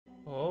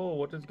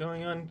what is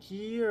going on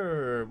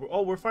here?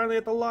 Oh, we're finally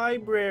at the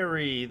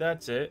library.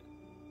 That's it.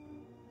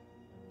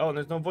 Oh, and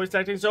there's no voice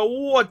acting, so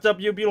what's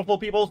up, you beautiful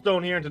people?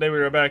 Stone here, and today we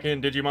are back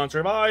in Digimon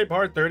Survive,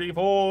 part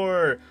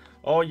 34.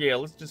 Oh yeah,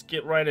 let's just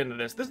get right into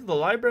this. This is the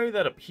library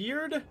that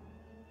appeared?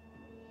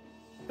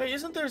 Hey,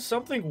 isn't there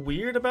something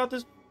weird about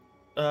this,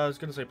 I was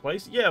gonna say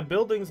place? Yeah,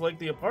 buildings like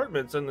the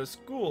apartments and the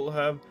school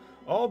have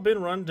all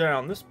been run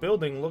down. This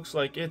building looks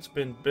like it's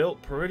been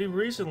built pretty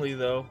recently,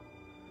 though.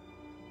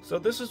 So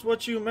this is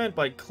what you meant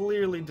by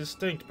clearly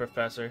distinct,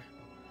 Professor.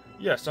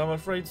 Yes, I'm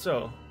afraid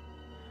so.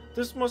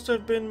 This must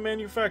have been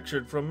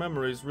manufactured from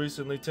memories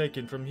recently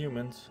taken from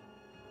humans.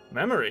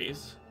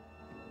 Memories?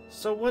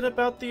 So what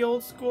about the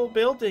old school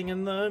building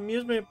and the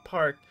amusement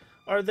park?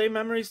 Are they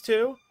memories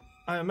too?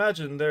 I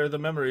imagine they're the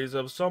memories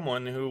of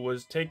someone who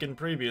was taken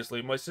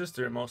previously, my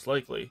sister most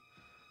likely.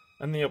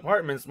 And the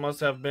apartments must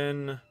have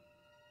been...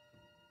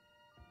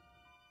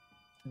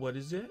 What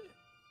is it?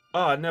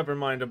 Ah, never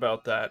mind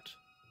about that.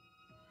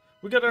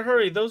 We gotta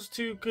hurry, those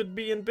two could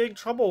be in big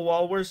trouble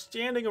while we're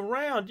standing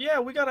around. Yeah,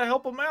 we gotta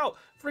help them out.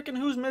 Frickin'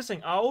 who's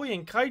missing? Aoi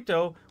and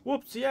Kaito.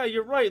 Whoops, yeah,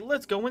 you're right,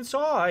 let's go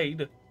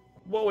inside.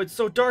 Whoa, it's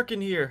so dark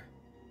in here.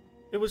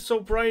 It was so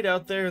bright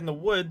out there in the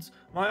woods.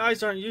 My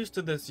eyes aren't used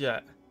to this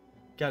yet.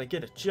 Gotta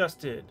get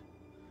adjusted.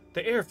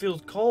 The air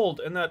feels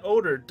cold, and that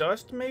odor,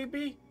 dust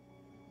maybe?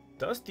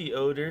 Dusty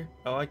odor?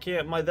 Oh, I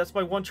can't, that's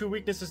my one true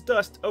weakness is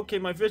dust. Okay,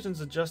 my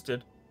vision's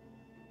adjusted.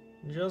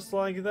 Just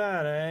like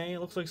that, eh?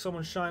 Looks like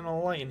someone's shining a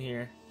light in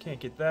here.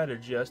 Can't get that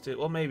adjusted.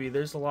 Well, maybe.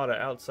 There's a lot of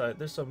outside.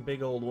 There's some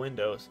big old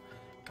windows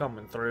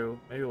coming through.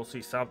 Maybe we'll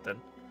see something.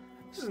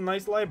 This is a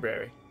nice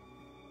library.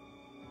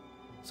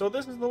 So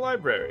this is the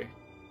library.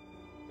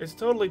 It's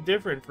totally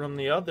different from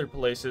the other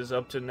places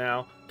up to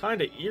now.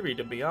 Kinda eerie,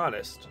 to be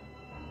honest.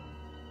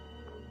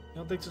 You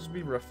don't think this would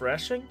be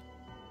refreshing?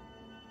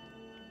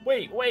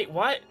 Wait,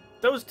 what?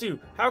 Those two,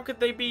 how could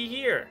they be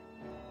here?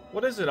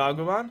 What is it,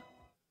 Agumon?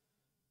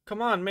 Come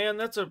on, man,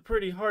 that's a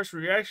pretty harsh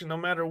reaction no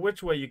matter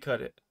which way you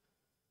cut it.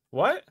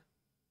 What?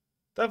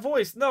 That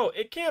voice, no,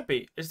 it can't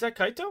be. Is that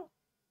Kaito?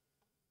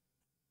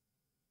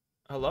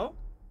 Hello?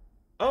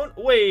 Oh,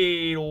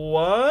 wait,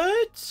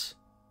 what?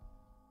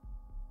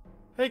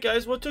 Hey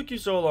guys, what took you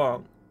so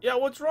long? Yeah,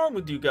 what's wrong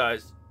with you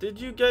guys? Did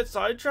you get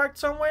sidetracked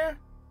somewhere?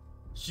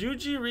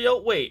 Shuji,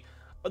 Ryo, wait.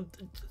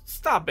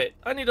 Stop it.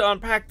 I need to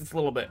unpack this a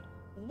little bit.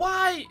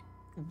 Why?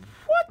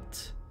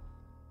 What?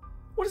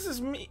 What does this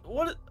mean?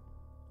 What?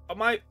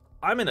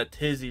 I'm in a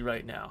tizzy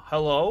right now.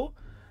 Hello?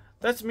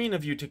 That's mean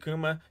of you,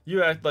 Takuma.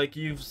 You act like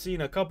you've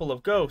seen a couple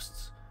of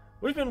ghosts.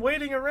 We've been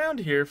waiting around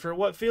here for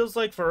what feels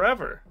like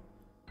forever.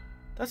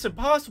 That's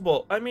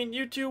impossible. I mean,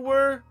 you two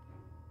were...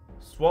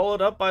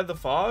 swallowed up by the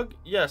fog?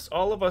 Yes,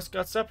 all of us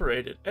got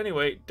separated.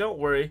 Anyway, don't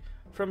worry.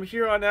 From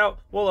here on out,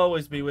 we'll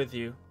always be with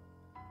you.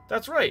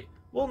 That's right.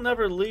 We'll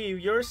never leave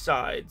your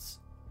sides.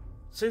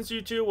 Since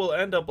you two will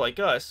end up like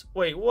us.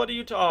 Wait, what are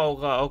you oh,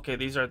 okay,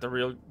 these aren't the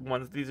real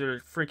ones. These are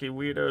freaky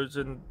weirdos.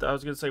 And I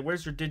was going to say,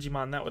 where's your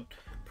Digimon? That would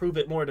prove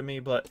it more to me,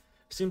 but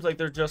seems like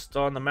they're just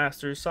on the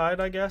master's side,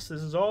 I guess.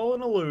 This is all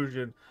an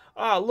illusion.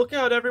 Ah, look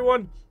out,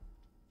 everyone.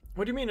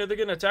 What do you mean? Are they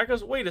going to attack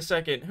us? Wait a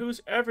second.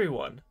 Who's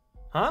everyone?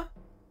 Huh?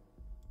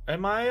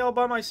 Am I all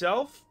by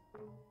myself?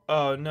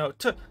 Oh, no.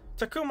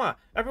 Takuma,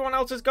 everyone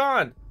else is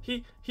gone.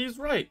 He's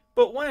right.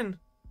 But when?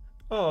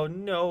 Oh,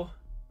 no.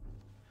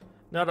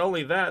 Not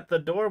only that, the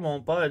door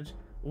won't budge.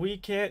 We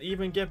can't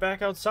even get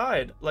back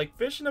outside. Like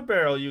fish in a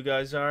barrel, you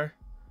guys are.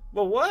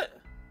 Well, what?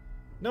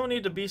 No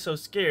need to be so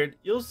scared.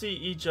 You'll see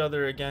each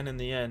other again in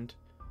the end.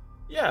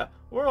 Yeah,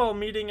 we're all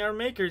meeting our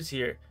makers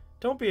here.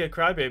 Don't be a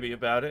crybaby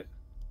about it.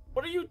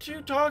 What are you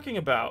two talking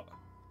about?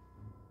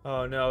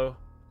 Oh, no.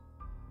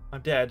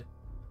 I'm dead.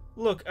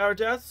 Look, our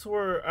deaths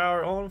were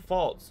our own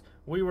faults.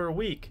 We were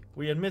weak.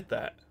 We admit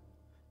that.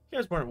 You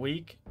guys weren't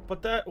weak,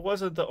 but that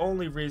wasn't the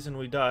only reason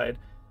we died.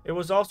 It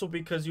was also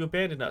because you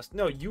abandoned us.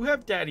 No, you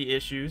have daddy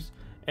issues,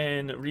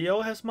 and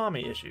Ryo has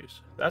mommy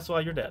issues. That's why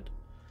you're dead.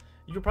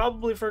 You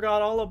probably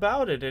forgot all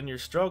about it in your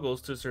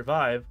struggles to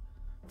survive.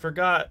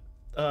 Forgot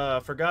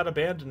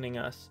abandoning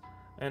us.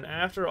 And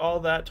after all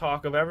that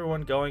talk of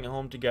everyone going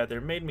home together,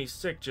 made me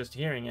sick just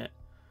hearing it.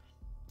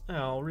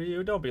 Oh,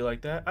 Ryu, don't be like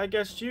that. I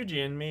guess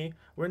Shuji and me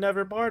were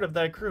never part of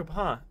that group,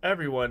 huh?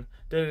 Everyone.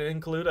 Didn't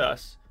include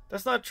us.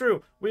 That's not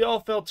true. We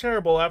all felt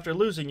terrible after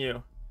losing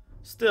you.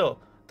 Still,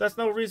 that's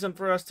no reason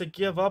for us to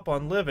give up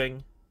on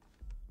living.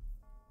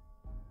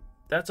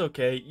 That's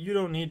okay. You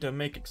don't need to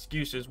make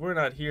excuses. We're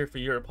not here for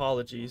your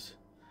apologies.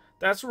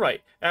 That's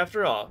right.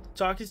 After all,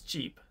 talk is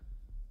cheap.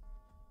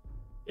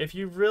 If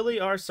you really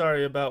are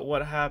sorry about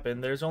what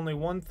happened, there's only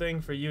one thing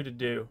for you to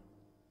do.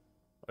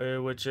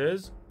 Which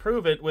is,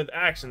 prove it with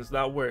actions,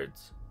 not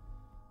words.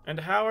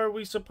 And how are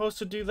we supposed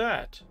to do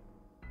that?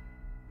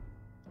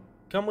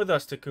 Come with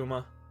us,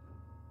 Takuma.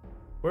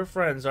 We're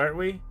friends, aren't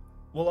we?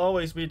 We'll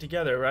always be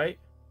together, right?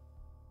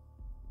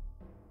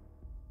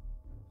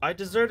 I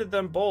deserted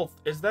them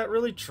both. Is that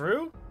really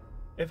true?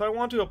 If I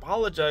want to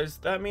apologize,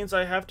 that means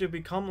I have to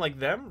become like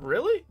them?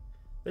 Really?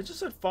 They just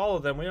said follow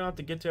them. We don't have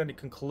to get to any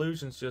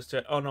conclusions just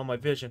yet. Oh no, my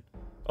vision.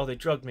 Oh, they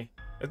drugged me.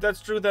 If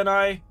that's true, then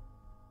I'm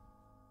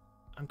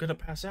gonna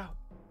pass out.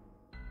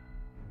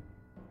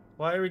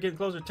 Why are we getting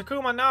closer?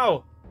 Takuma,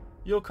 no!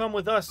 You'll come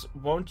with us,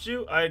 won't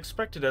you? I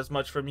expected as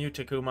much from you,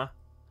 Takuma.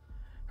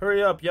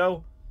 Hurry up,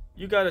 yo.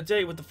 You got a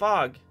date with the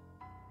fog.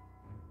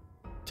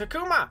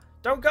 Takuma!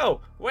 Don't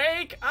go!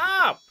 Wake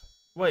up!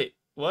 Wait,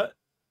 what?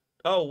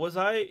 Oh,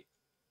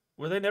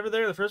 were they never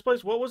there in the first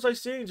place? What was I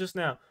seeing just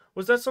now?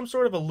 Was that some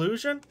sort of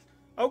illusion?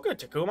 Oh, good,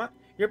 Takuma.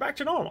 You're back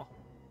to normal.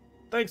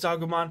 Thanks,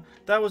 Agumon.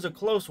 That was a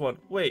close one.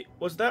 Wait,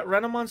 was that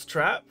Renamon's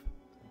trap?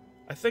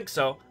 I think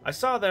so. I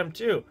saw them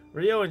too.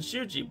 Ryo and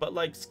Shuji, but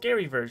like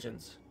scary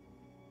versions.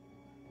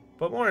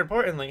 But more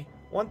importantly,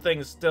 one thing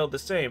is still the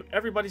same.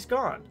 Everybody's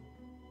gone.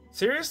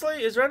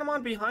 Seriously? Is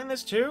Renamon behind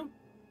this too?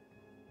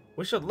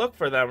 We should look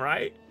for them,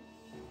 right?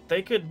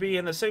 They could be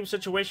in the same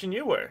situation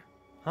you were.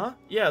 Huh?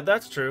 Yeah,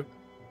 that's true.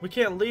 We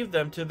can't leave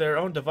them to their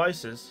own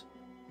devices.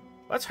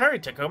 Let's hurry,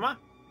 Takuma.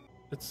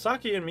 It's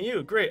Saki and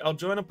Miyu. Great, I'll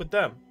join up with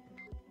them.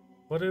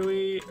 What are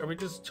we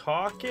just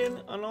talking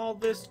on all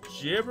this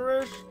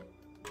gibberish?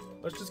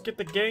 Let's just get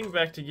the gang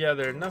back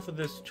together. Enough of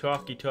this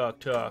talky talk.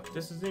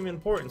 This isn't even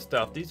important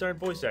stuff. These aren't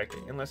voice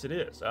acting, unless it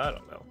is. I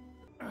don't know.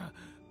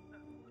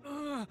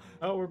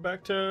 Oh, we're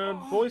back to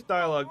voice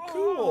dialogue.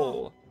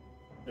 Cool.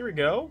 Here we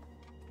go.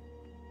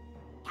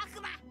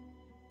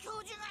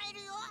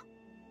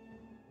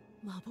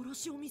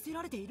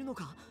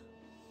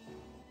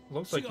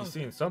 Looks like he's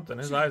seen something.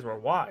 His eyes were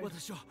wide. Oh,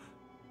 this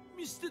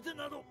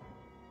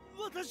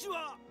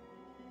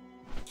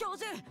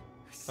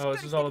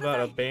is all about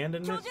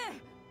abandonment?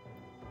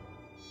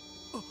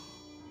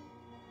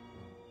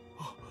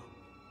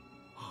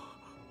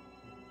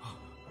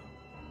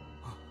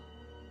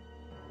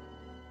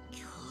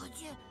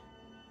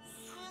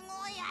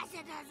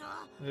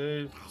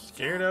 He's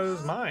scared out of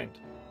his mind.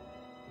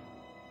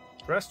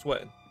 Breast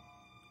sweating.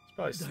 It's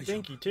probably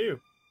stinky too.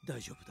 大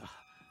丈夫だ。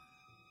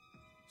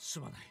す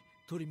まない。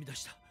取り乱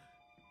した。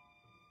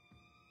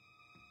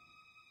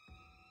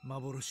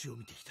幻を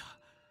見てきた。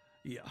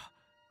いや、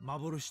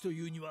幻と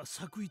いうには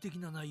作為的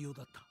な内容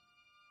だった。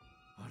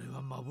あれ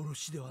は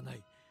幻ではな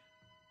い。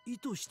意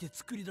図して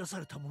作り出さ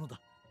れたもの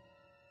だ。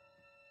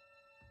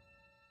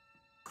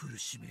苦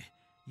しめ、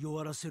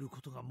弱らせる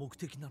ことが目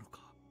的なのか。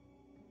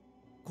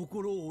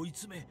心を追い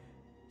詰め、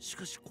し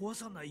かし壊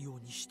さないよう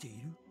にしてい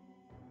る。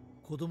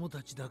子供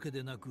たちだけ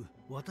でなく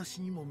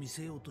私にも見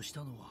せようとし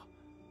たのは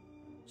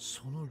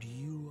その理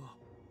由は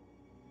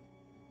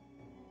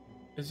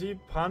Is he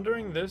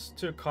pondering this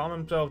to calm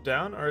himself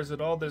down, or is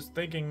it all this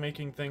thinking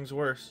making things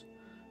worse?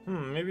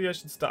 Maybe I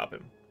should stop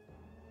him.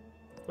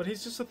 But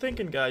he's just a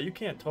thinking guy. You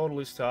can't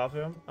totally stop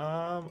him.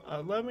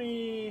 Let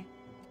me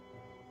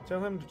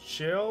tell him to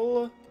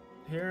chill.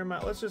 Hear him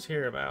out. Let's just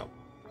hear him out.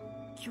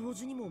 教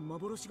授にも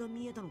幻が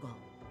見えたのが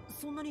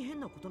そんなに変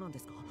なことなんで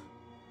すか？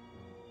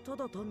た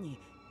だ単に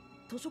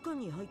図書館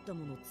に入った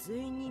もの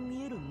全員に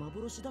見える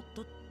幻だっ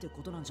たって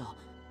ことなんじゃ。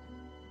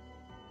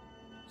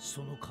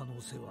その可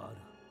能性はある。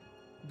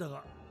だ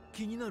が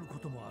気になるこ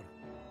ともある。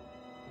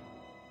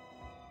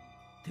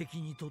敵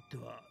にとって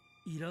は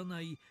いら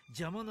ない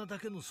邪魔なだ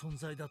けの存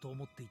在だと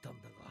思っていたん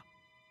だが、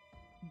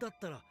だっ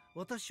たら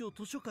私を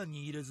図書館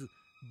に入れず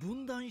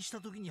分断し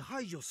た時に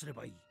排除すれ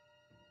ばいい。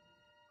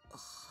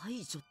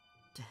排除っ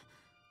て、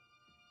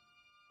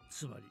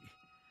つまり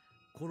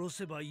殺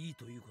せばいい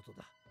ということ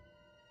だ。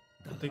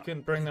But they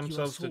couldn't bring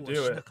themselves to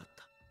do it.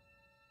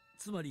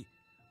 つまり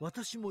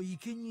私も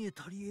生贄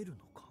足り得る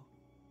のか、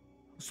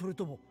それ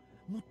とも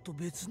もっと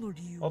別の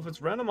理由。 Well, if it's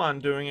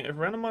Renamon doing it, if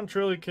Renamon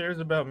truly cares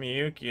about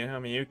Miyuki and how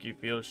Miyuki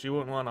feels, she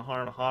wouldn't want to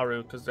harm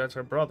Haru because that's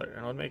her brother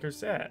and it would make her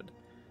sad.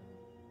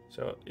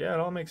 So, yeah,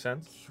 it all makes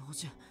sense. 教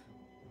授。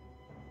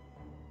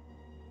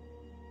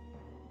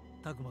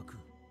タクマくん、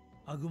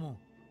アグモン、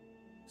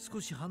少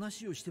し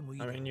話をしてもい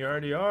い？ I mean, you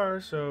already are,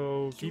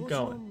 so keep 教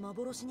授の going.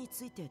 幻に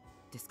ついて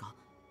ですか？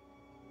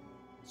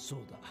そう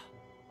だ。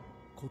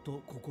こ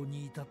こ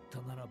に至っ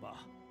たなら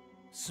ば、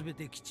すべ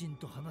てきちん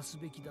と話す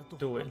べきだと。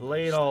Do it.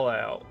 Lay it all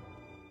out.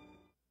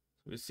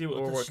 We see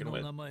what we're 私 working の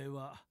with. 名前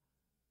は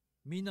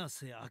水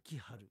瀬秋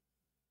春。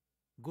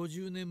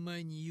50年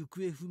前に行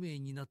方不明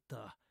になっ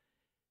た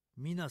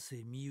水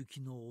瀬みゆき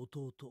の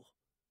弟、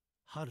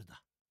春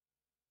だ。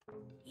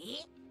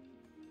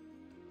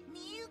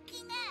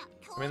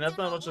I mean, that's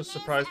not much of a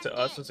surprise to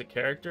us as a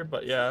character,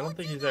 but yeah, I don't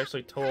think he's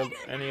actually told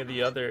any of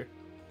the other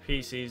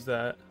PCs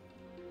that.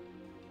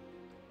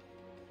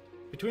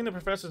 Between the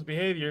professor's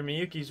behavior,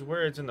 Miyuki's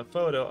words, and the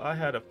photo, I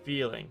had a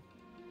feeling.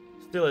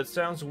 Still, it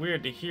sounds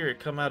weird to hear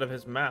it come out of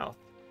his mouth.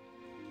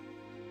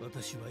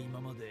 私は今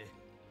まで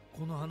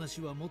この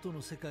話は元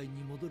の世界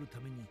に戻る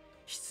ために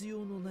必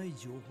要のない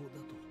情報だ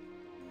と、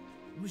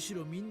むし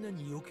ろみんな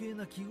に余計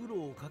な気苦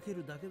労をかけ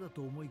るだけだ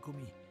と思い込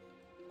み、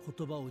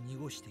言葉を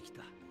濁してき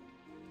た。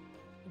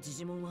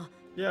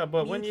Yeah,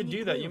 but when you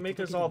do that, you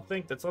make us all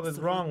think that something's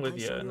wrong with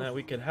you and that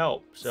we could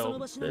help. So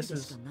this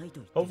is...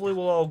 Hopefully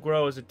we'll all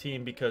grow as a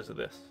team because of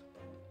this.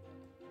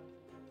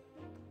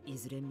 い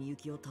ずれみゆ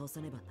きを倒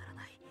さねばなら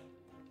ない。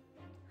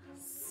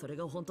それ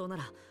が本当な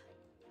ら、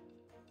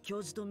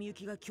教授とみゆ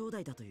きが兄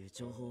弟だという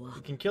情報は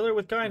You can kill her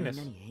with みん kindness.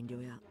 なに遠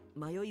慮や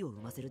迷いを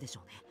生ませるでし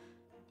ょうね。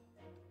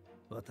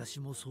私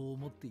もそう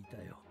思ってい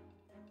たよ。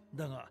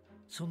だが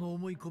その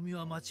思い込み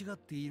は間違っ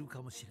ている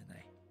かもしれな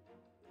い。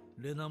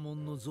レナモ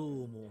ンの憎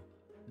悪も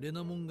レ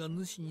ナモンが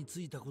主につ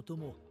いたこと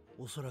も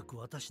おそらく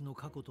私の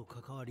過去と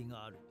関わり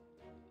がある。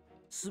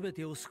全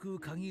てを救う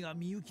鍵が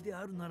みゆきで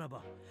あるなら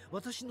ば、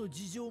私の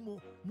事情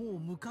ももう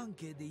無関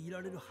係でい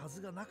られるは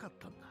ずがなかっ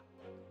たんだ。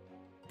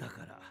だ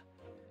から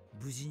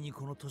無事に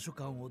この図書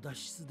館を脱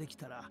出でき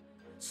たら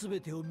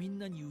全てをみん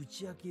なに打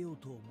ち明けよう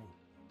と思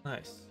う。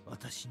Nice.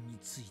 私に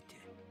ついて、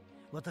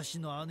私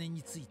の姉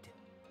について、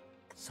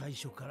最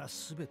初から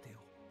全てを。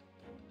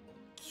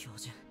教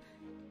授、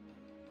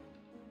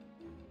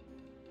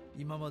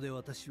今まで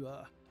私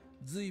は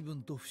随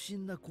分と不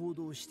審な行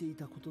動をしてい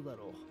たことだ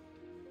ろ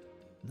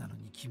う。なの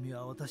に君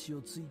は私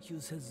を追求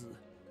せず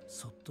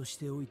そっとし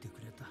ておいてく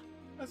れた。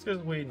 That's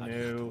because we あり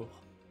がとう。 knew.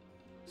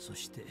 そ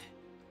して We're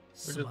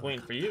すま just なか waiting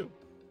った for you.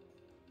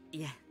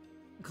 いえ、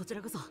こち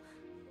らこそ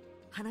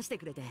話して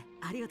くれて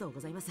ありがとうご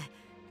ざいます。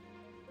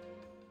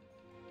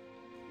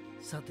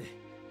さて、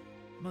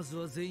まず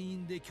は全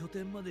員で拠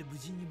点まで無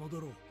事に戻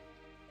ろう。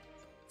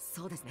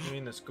そうです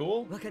You ね。 mean the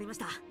school? わかりまし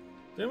た。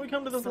 Didn't we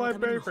come to this そのた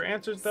めに library も for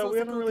answers 捜 though? We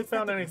索 haven't を really 手伝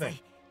found ってくださ anything.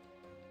 い。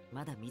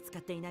まだ見つか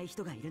っていない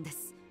人がいるんで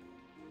す。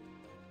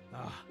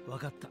ああ、わ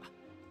かった。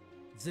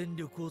全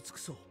力を尽く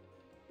そう。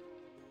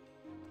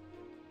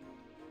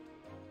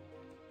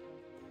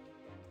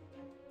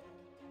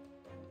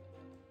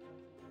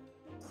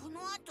この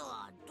後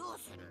はどう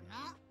する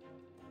の？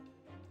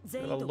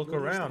全員と look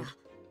合流した around. ら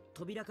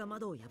扉か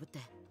窓を破って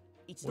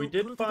一度 We こ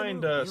did の建 find 物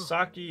を出よう。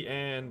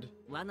 Saki and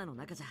罠の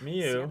中じゃ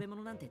Miyu. 調べ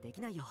物なんてで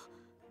きないよ。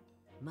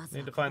まず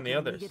は Need to ここ find the か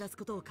ら others. 逃げ出す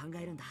ことを考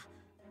えるんだ。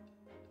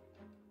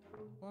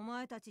お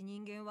前たち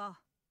人間は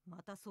ま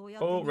たそうや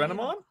って Oh, 逃げる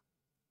の Renamon? か？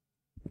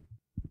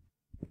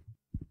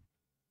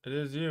 It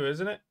is you,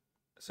 isn't it?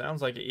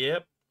 Sounds like it.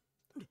 Yep.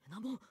 レナ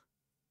モン、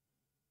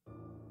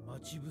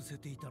待ち伏せ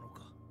ていたの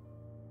か。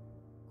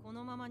こ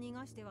のまま逃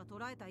がしては捕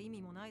らえた意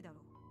味もないだろ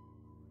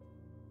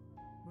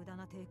う。無駄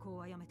な抵抗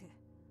はやめて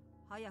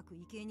早く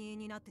生贄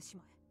になってし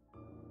ま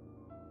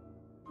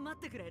え。待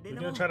ってくれ、レ You're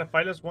ナモ gonna ン。 try to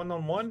fight us one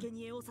on one? 生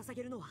贄を捧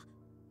げるのは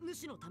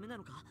主のためな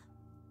のか？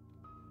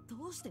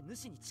どうして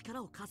主に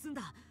力を貸すん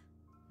だ？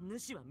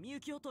主はみゆ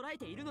きを捕らえ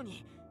ているの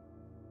に。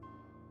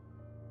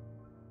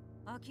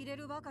呆れ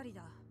るばかり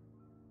だ。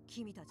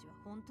君たちは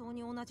本当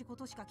に同じこ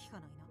としか聞か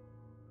ないな。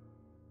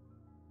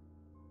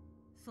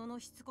その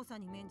しつこさ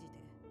に免じて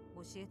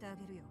教えてあ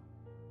げるよ。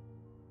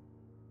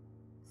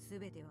す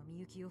べてはみ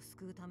ゆきを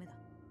救うためだ。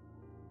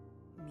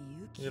み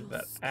ゆき You を have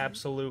that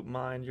救う absolute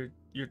mind.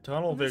 You're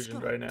tunnel 主 vision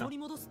から right now. 取り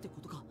戻すって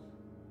ことか。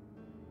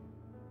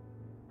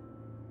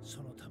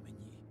そのために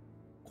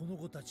この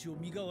子たちを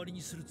身代わりに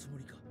するつも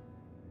りか。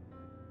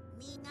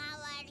身代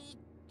わりっ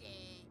て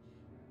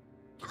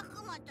タ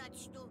クマた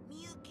ちと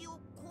みゆきを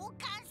交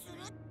換す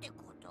るって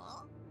こと？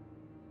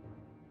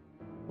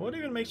 What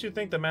even makes you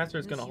think the master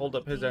is gonna hold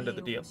up his end of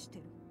the deal?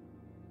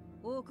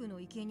 多くの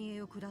生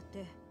贄を食らっ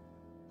て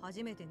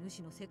初めて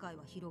主の世界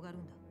は広がる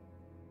んだ。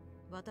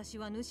私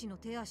は主の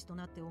手足と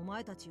なってお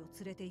前たちを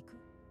連れて行く。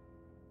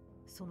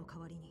その代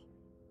わりに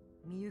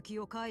みゆき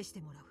を返し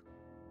てもらう。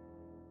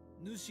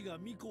主が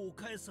巫女を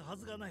返すは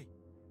ずがない。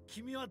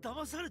君は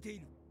騙されてい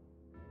る。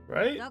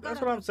 Right? That's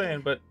what I'm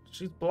saying, but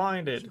she's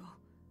blinded. ヒロ、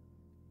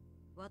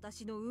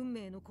私の運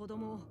命の子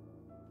供を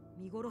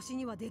見殺し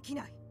にはでき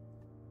ない。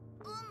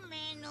運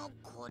命の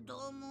子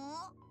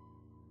供？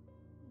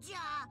じゃ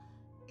あ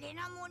レ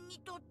ナモンに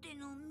とって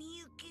のみ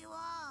ゆき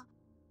は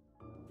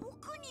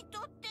僕に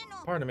とっての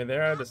Pardon me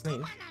there, I had to sneeze.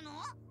 悪魔な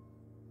の？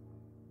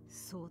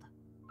そうだ。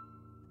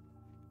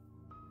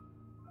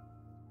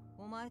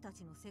お前た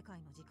ちの世界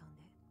の時間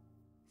で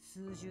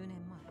数十年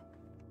前、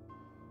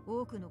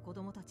多くの子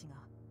供たちが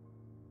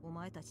お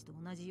前たちと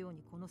同じよう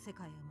にこの世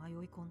界へ迷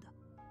い込んだ。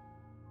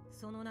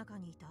その中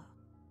にいた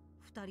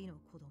二人の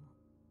子供、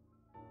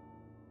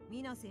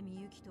水瀬み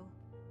ゆきと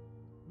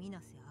水瀬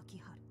秋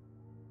春。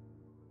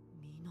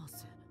水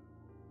瀬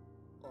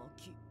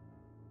秋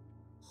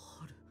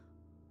春。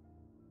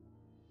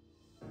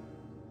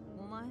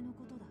お前の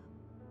ことだ。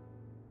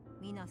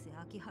水瀬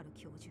秋春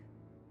教授。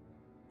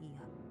いや、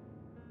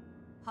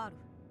春。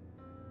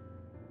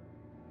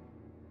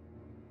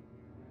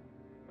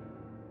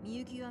み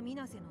ゆきは水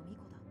瀬の巫女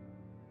だ。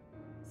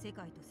世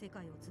界と世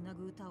界をつな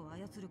ぐ歌を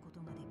操るこ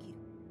とができる。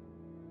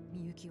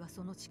みゆきは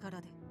その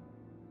力で、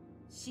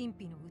神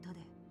秘の歌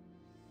で、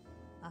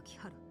秋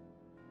春、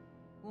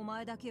お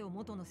前だけを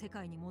元の世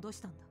界に戻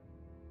したんだ。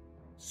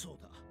そう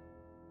だ。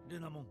レ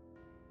ナモン、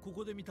こ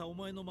こで見たお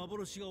前の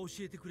幻が教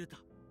えてくれた。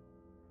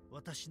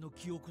私の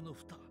記憶の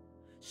蓋、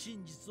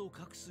真実を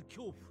隠す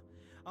恐怖、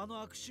あ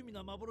の悪趣味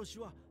な幻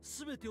は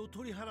全てを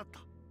取り払っ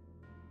た。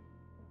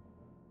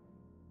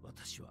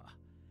私は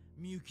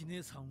みゆき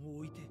姉さんを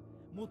置いて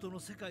元の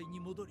世界に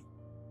戻り、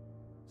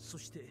そ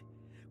して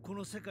こ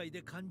の世界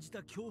で感じ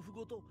た恐怖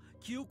ごと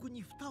記憶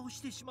に蓋を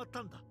してしまっ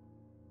たんだ。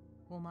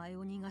お前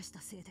を逃がした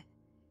せいで、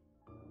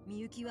み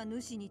ゆきは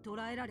主に捕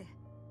らえられ、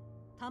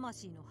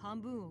魂の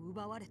半分を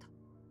奪われた。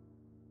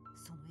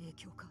その影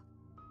響か、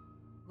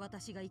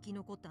私が生き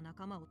残った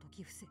仲間を説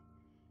き伏せ、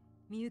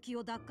みゆき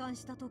を奪還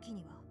した時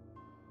には、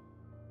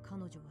彼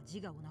女は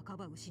自我を半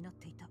ば失っ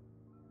ていた。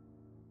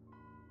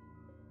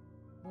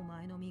お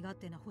前の身勝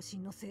手な保身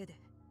のせいで、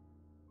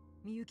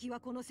みゆきは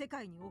この世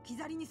界に置き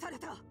去りにされ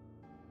た。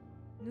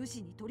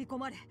主に取り込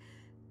まれ、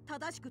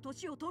正しく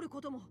年を取るこ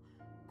とも、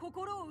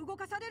心を動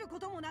かされるこ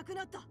ともなく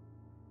なった。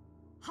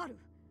春、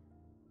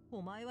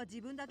お前は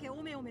自分だけ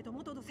おめおめと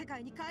元の世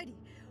界に帰り、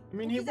I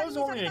mean, he was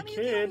only a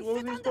kid.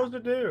 What was he supposed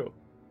to do?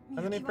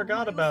 And then he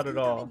forgot about it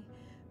all.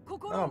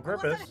 Not on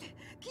purpose.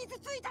 傷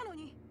ついたの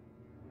に。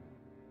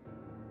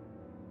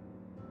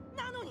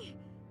なのに、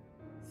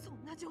そ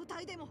んな状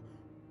態でも、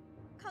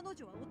彼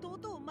女は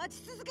弟を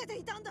待ち続けて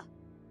いたんだ。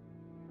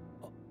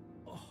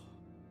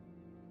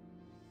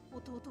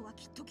弟は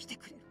きっと来て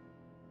くれる。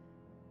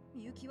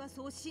みゆきは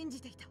そう信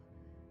じていた。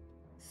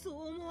そ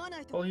う思わな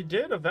いと。Well, he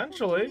did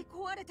eventually.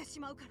 壊れてし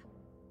まうか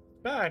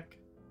ら。Back.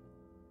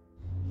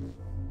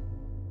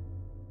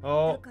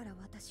 Oh. だから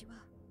私は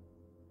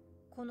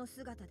この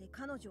姿で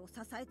彼女を支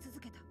え続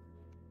けた。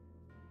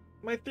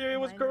My theory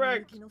was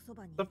correct.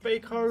 The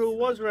fake Haru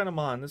was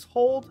Renamon this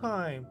whole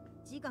time.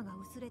 自我が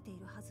薄れてい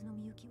るはずの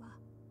みゆきは、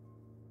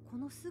こ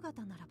の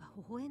姿ならば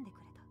微笑んでく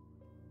れた。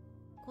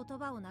言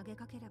葉を投げ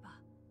かければ、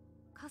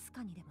かす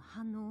かにでも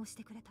反応をし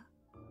てくれた。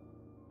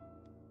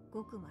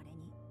ごくまれ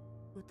に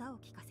歌を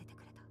聴かせてく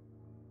れ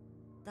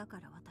た。だか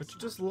ら私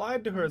But you just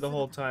lied to her the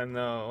whole time,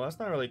 though. That's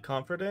not really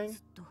comforting. ず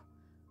っと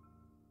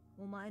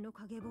お前の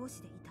影帽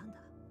子でいたんだ。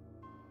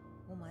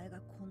お前が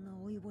こんな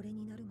老いぼれ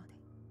になるまで、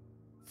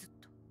ず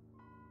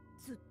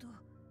っと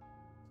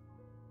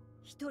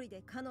一人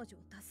で彼女を助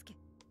け。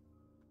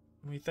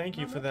We thank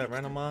you for that,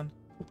 Renamon.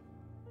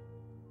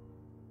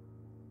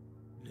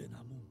 レナ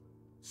モン、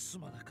す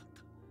まなかっ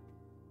た。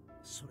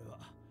それは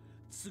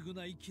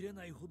償いきれ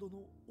ないほど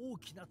の大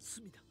きな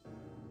罪だ。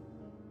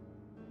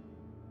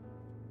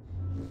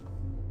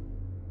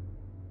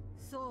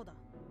そうだ。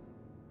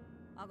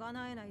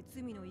贖えない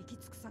罪の行き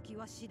着く先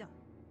は死だ。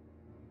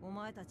お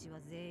前たちは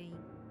全員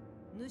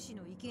主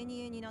の生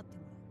贄になって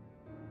もら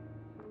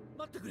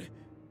う。待ってくれ。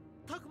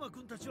タクマ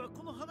君たちは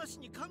この話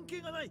に関係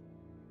がない。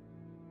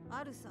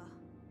あるさ。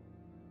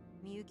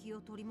みゆき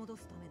を取り戻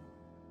すための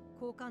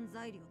交換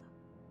材料だ。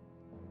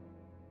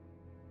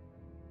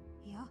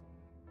いや、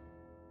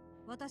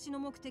私の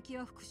目的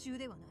は復讐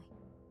ではない。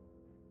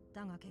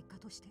だが結果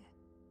として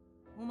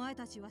お前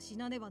たちは死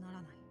なねばな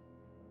らない。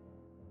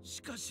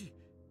しかし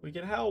We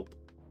can help.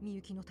 み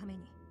ゆきのために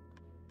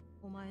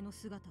お前の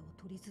姿を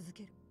撮り続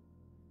ける。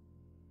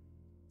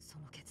そ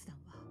の決断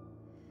は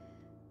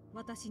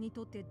私に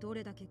とってど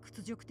れだけ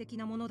屈辱的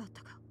なものだっ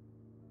たか。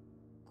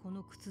こ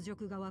の屈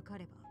辱が分か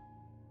れば、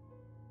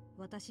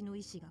私の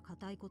意志が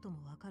固いことも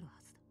分かるは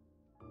ず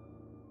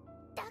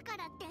だ。だか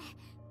らって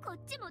こっ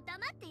ちも黙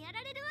ってや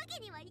られるわけ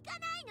にはいか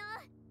ないの。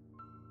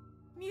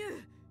ミュ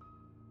ウ、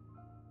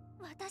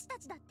私た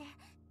ちだって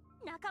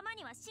仲間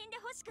には死んで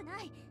ほしくな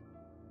い。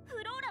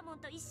フローラモン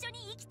と一緒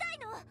に生きたい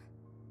の。あな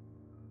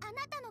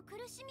たの苦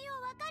しみは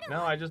わかる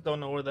わ。 Now I just don't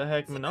know where the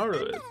heck Minoru 自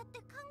分 is. だったらって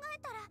考え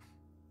たら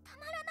た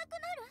まらなくな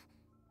る。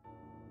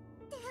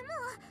でも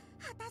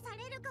果たさ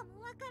れるか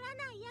もわから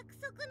ない約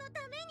束の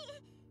ために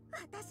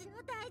私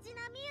の大事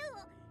なミュウ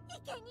を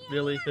生贄に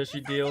Really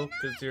fishy deal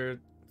because you're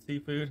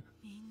seafood.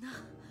 みんな、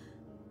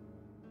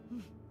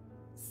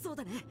そう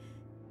だね。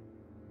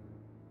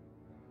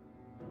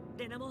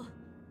レナも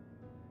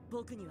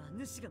僕には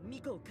主が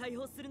ミコを解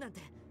放するなん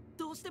て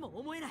どうしても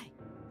思えない。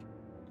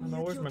 I don't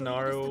know, where's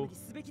Minoru?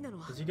 Is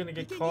he gonna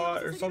get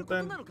caught or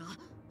something?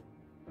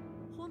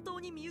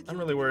 I'm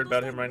really worried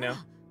about him right now.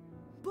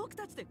 僕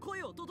たちで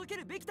声を届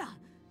けるべきだ。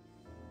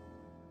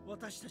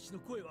私たちの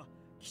声は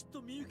きっ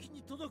とみゆき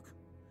に届く。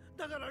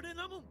だからレ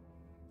ナモン、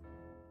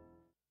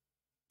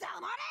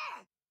黙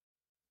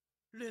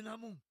れ。レナ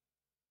モン、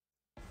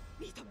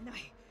認めな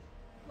い。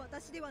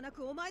私ではな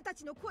くお前た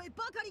ちの声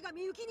ばかりが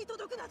みゆきに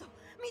届くなど認め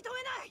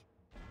ない。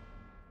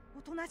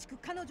おとなしく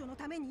彼女の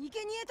ために生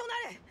贄と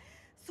なれ。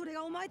それ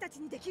がお前たち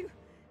にできる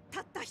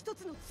たった一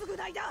つの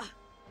償いだ。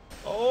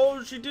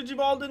 Oh, she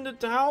digivolved into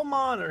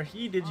Taomon, or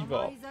he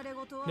digivolved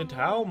into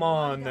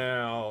Taomon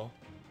now.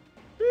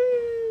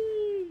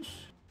 Sheesh.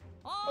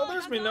 Oh,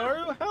 there's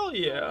Minoru. Hell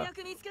yeah.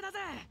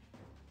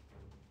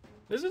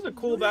 This is a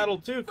cool battle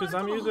too, because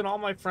I'm using all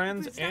my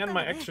friends and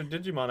my extra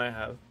Digimon I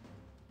have.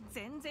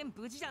 全然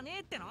無事じゃね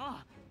えって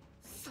な。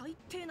最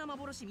低な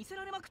幻見せ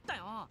られまくった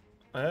よ。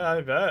 Yeah,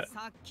 I bet.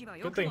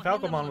 Good thing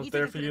Falcomon was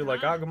there for you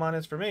like Agumon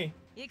is for me.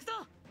 行くぞ、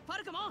ファ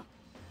ルコモン。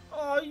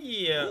 Oh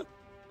yeah.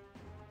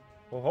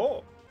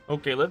 Oh.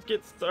 Okay, let's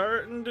get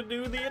starting to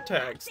do the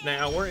attacks.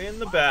 Now we're in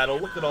the battle.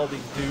 Look at all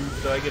these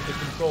dudes that I get to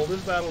control.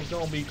 This battle's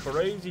gonna be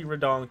crazy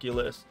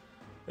redonkulous.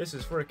 This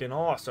is freaking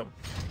awesome.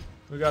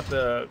 We got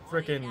the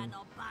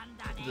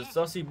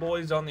sussy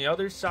boys on the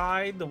other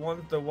side. The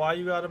ones that why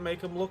you gotta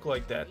make them look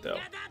like that though.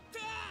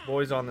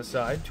 Boys on the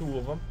side, two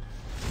of them.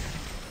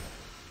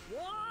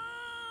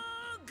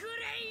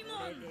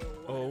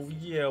 Oh Oh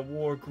yeah,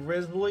 War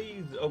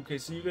Grizzly. Okay,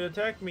 so you can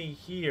attack me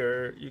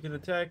here. You can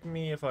attack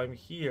me if I'm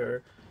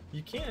here.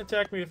 You can't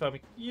attack me if I'm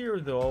here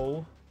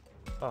though.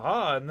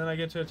 Aha, and then I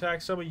get to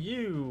attack some of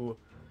you.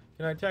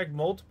 Can I attack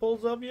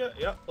multiples of you?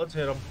 Yep, let's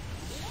hit them.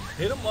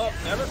 Hit them up,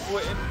 never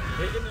quitting.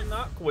 Hitting and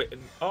not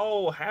quitting.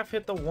 Oh, half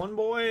hit the one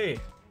boy.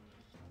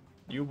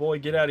 You boy,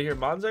 get out of here.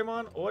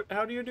 Manzaimon, what?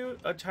 How do you do?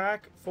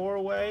 Attack 4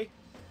 away?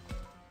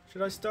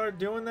 Should I start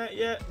doing that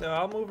yet? No,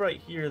 I'll move right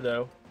here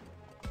though.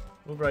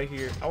 Move right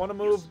here. I want to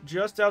move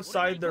just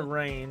outside the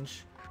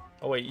range.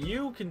 Oh wait,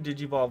 you can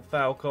Digivolve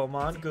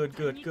Falcomon. Good,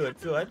 good, good,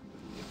 good.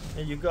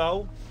 There you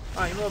go.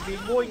 I'm a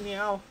big boy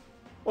now.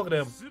 Look at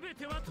him.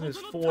 His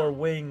 4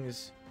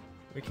 wings.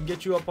 We can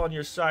get you up on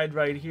your side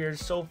right here.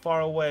 So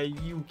far away,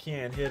 you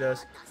can't hit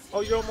us.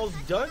 Oh, you're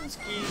almost done,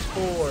 Skis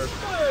 4.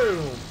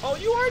 Boom. Oh,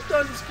 you are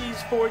done,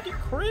 Skis 4. Get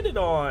critted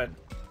on.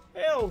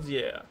 Hells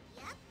yeah.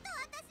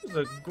 This is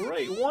a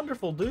great,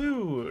 wonderful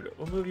dude.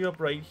 We'll move you up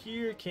right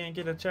here. Can't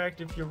get attacked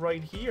if you're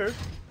right here.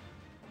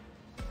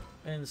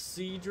 And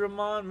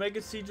Seadramon, Mega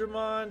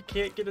Seadramon,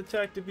 can't get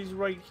attacked if he's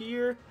right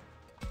here.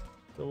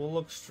 So we'll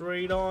look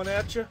straight on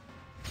at you.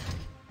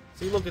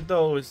 See, look at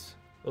those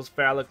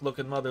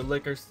phallic-looking mother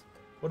lickers.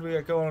 What do we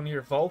got going on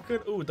here? Vulcan?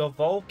 Ooh, the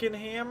Vulcan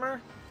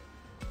hammer.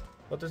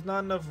 But there's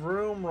not enough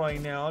room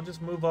right now. I'll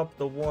just move up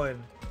the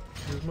 1.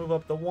 Just move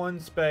up the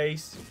 1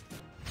 space.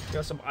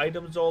 Got some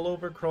items all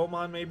over.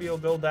 Chromon, maybe he'll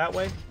go that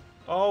way.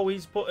 Oh,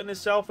 he's putting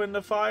himself in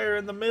the fire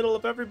in the middle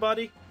of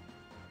everybody.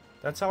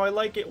 That's how I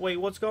like it. Wait,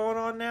 what's going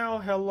on now?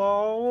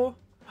 Hello?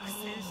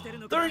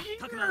 They're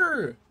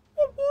here!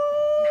 Woo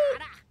woo!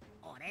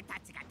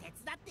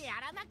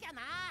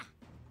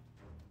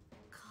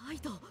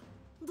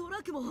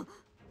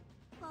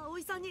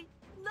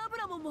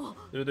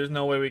 Dude, there's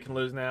no way we can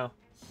lose now.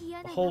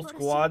 The whole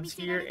squad's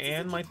here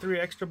and my 3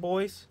 extra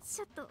boys.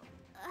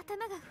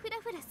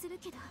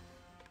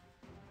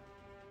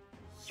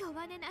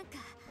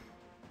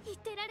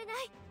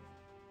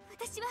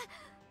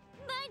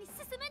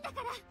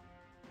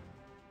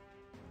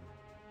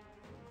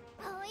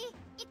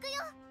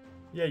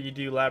 Yeah, you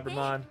do,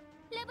 Labramon.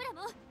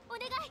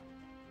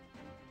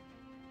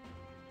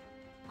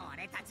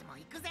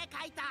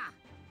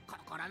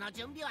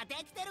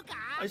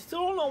 I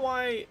still don't know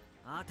why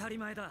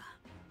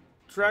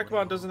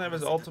Dracmon doesn't have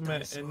his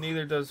ultimate and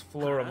neither does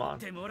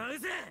Floramon.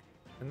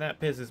 And that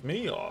pisses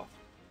me off.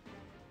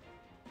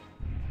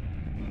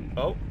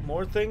 Oh,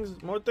 more things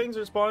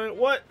are spawning.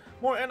 What?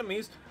 More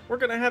enemies? We're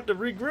gonna have to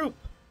regroup.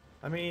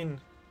 I mean,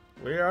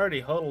 we're already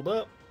huddled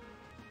up.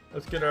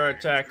 Let's get our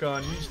attack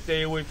on. You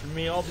stay away from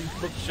me. All these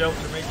bookshelves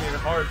are making it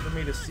hard for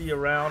me to see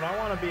around. I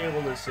want to be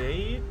able to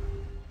see.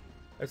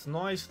 It's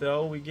nice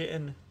though. We're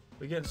getting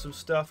some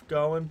stuff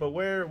going. But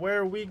where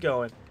are we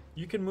going?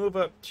 You can move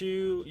up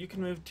 2. You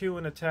can move 2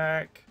 and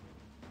attack.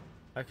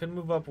 I can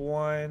move up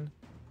 1.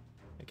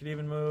 I can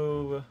even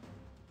move.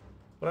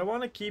 But I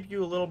want to keep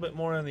you a little bit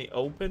more in the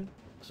open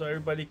so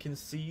everybody can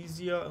see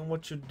you and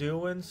what you're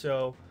doing.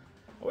 So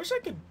I wish I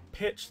could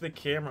pitch the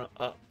camera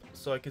up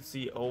so I could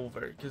see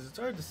over, because it's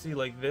hard to see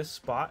like this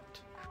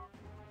spot.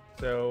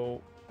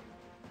 So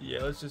yeah,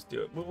 let's just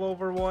do it. Move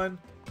over 1.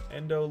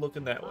 Endo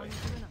looking that way.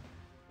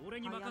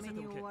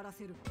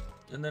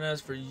 And then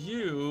as for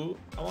you,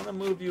 I want to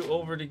move you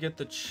over to get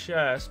the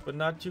chest, but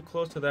not too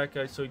close to that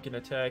guy so he can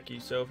attack you.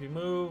 So if you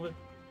move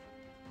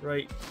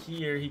right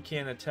here, he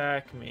can't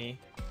attack me.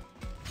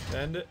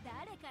 End it.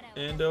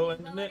 Endo,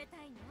 ending it.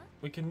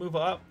 We can move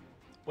up.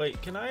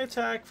 Wait, can I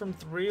attack from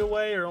 3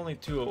 away or only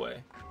 2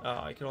 away? Oh,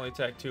 I can only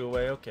attack 2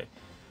 away. Okay.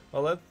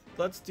 Well,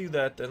 let's do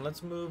that then.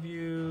 Let's move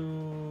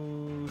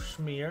you,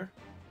 Schmear.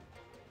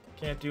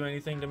 Can't do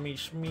anything to me,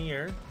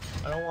 Schmear.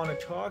 I don't want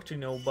to talk to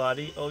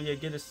nobody. Oh yeah,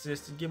 get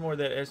assisted. Get more of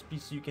that SP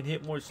so you can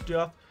hit more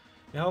stuff.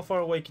 Now, how far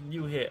away can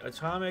you hit?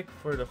 Atomic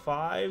for the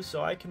 5,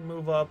 so I can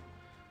move up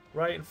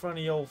right in front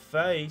of your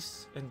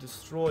face and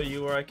destroy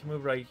you, or I can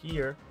move right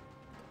here.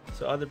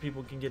 So other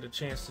people can get a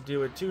chance to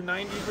do it too.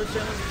 90%,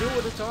 let's do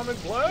it,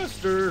 Atomic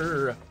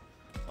Blaster!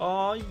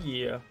 Oh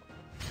yeah.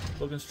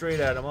 Looking straight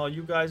at him. Oh,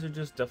 you guys are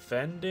just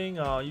defending?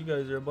 Oh, you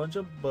guys are a bunch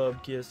of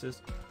bub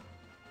kisses.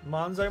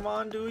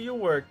 Manzaimon, do your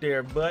work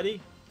there,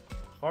 buddy.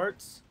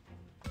 Hearts,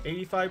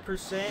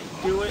 85%,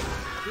 do it.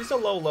 He's a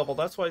low level,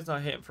 that's why he's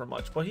not hitting for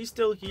much. But he's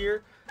still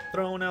here,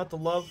 throwing out the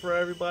love for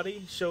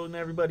everybody, showing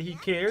everybody he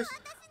cares.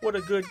 What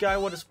a good guy,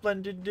 what a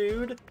splendid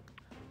dude.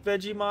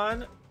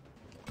 Vegemon,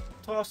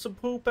 toss some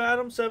poop at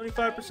him,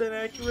 75%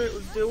 accurate,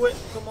 let's do it,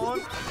 come on.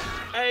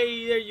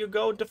 Hey, there you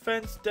go,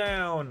 defense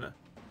down.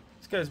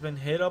 This guy's been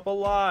hit up a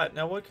lot.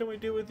 Now what can we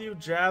do with you?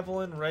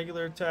 Javelin,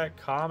 regular attack,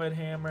 Comet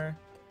Hammer.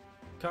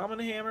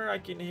 Comet Hammer I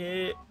can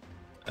hit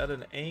at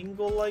an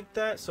angle like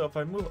that, so if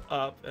I move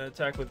up and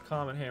attack with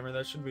Comet Hammer,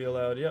 that should be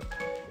allowed. Yep,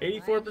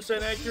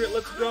 84% accurate,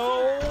 let's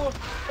go.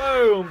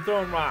 Boom,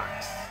 throwing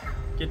rocks.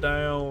 Get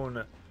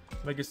down.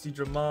 Mega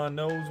Seadramon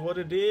knows what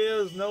it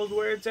is, knows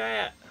where it's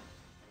at.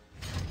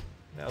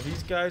 Now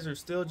these guys are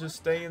still just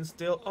staying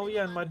still. Oh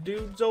yeah, and my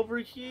dude's over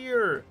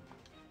here.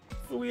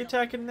 Who are we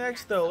attacking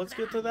next though? Let's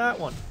get to that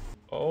one.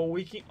 Oh,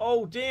 we can.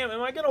 Oh, damn.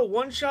 Am I gonna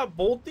one-shot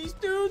both these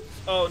dudes?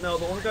 Oh, no.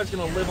 The one guy's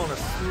gonna live on a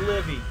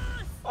slivy.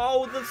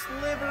 Oh, the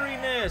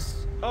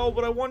sliveriness. Oh,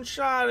 but I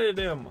one-shotted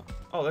him.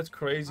 Oh, that's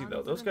crazy,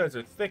 though. Those guys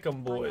are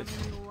thickum boys.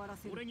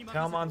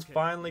 Talmon's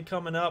finally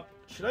coming up.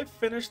 Should I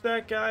finish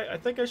that guy? I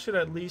think I should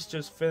at least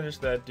just finish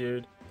that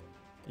dude.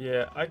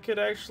 Yeah, I could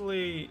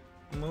actually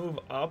move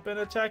up and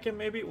attack him,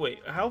 maybe. Wait,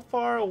 how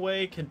far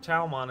away can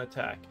Talmon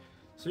attack?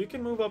 So you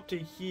can move up to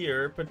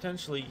here,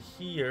 potentially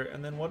here,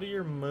 and then what are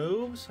your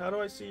moves? How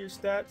do I see your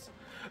stats?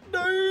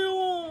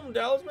 Damn!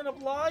 Talisman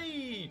of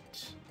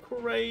Light!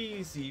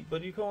 Crazy,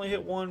 but you can only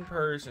hit one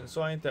person,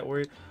 so I ain't that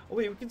worried. Oh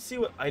wait, we can see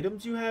what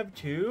items you have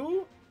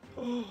too?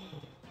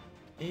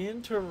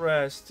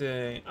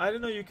 Interesting. I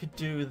didn't know you could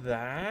do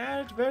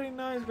that. Very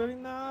nice, very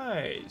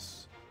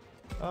nice.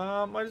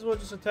 Might as well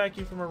just attack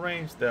you from a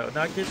range though.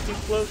 Not get too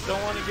close, don't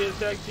want to get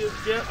attacked just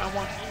yet. I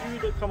want you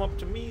to come up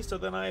to me so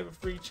then I have a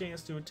free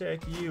chance to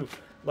attack you.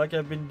 Like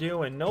I've been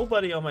doing.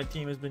 Nobody on my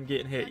team has been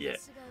getting hit yet.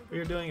 We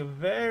are doing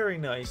very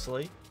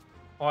nicely.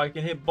 Oh, I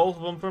can hit both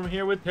of them from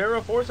here with Terra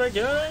Force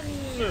again!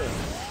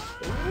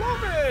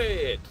 Love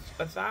it!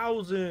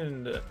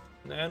 1,000.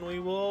 And we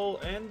will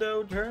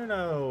Endo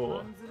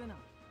Turno.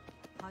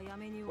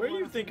 Where do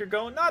you think you're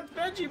going? Not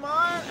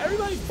Vegemon!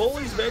 Everybody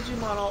bullies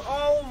Vegemon.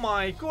 Oh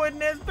my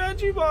goodness,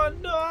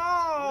 Vegemon,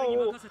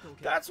 no!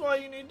 That's why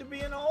you need to be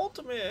an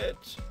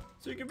ultimate.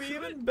 So you can be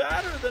even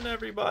better than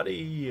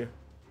everybody.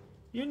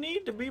 You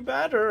need to be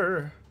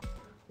better.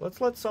 Let's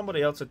let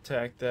somebody else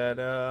attack that.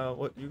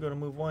 What, you're gonna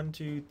move 1,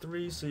 2,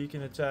 3 so you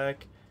can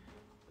attack.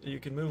 You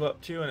can move up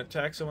 2 and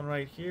attack someone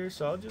right here.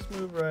 So I'll just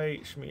move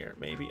right Schmear,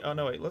 maybe. Oh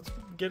no, wait, let's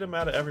get him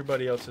out of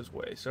everybody else's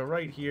way. So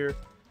right here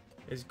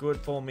is good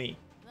for me.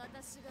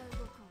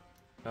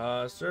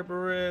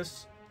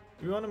 Cerberus.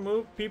 Do you want to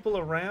move people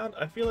around?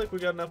 I feel like we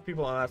got enough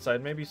people on that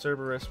side. Maybe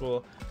Cerberus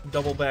will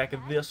double back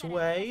this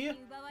way.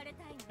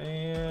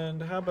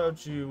 And how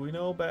about you? We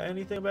know about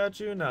anything about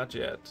you? Not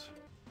yet.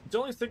 It's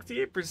only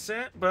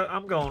 68%, but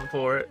I'm going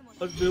for it.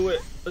 Let's do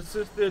it.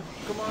 Assisted.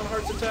 Come on,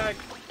 Hearts attack.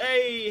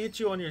 Hey, hit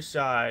you on your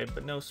side,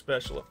 but no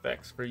special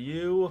effects for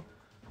you.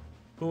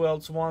 Who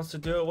else wants to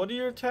do it? What are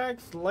your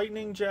attacks?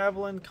 Lightning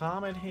Javelin,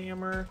 Comet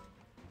Hammer.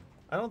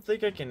 I don't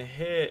think I can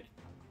hit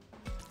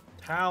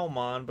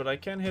Talmon, but I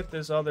can hit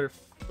this other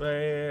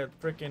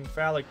freaking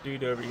phallic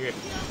dude over here.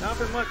 Not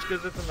for much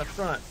because it's in the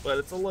front, but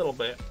it's a little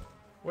bit.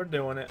 We're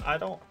doing it. I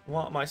don't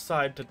want my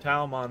side to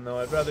Talmon though.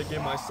 I'd rather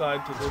give my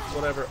side to this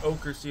whatever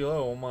ochre seal.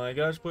 Oh my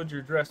gosh, put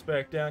your dress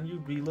back down.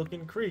 You'd be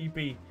looking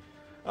creepy.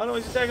 Oh no,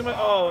 he's attacking my—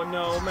 oh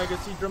no, Mega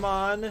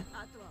Seadramon.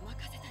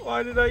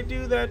 Why did I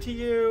do that to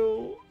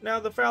you? Now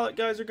the phallic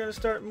guys are gonna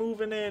start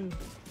moving in.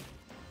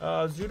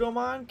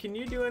 Zudomon, can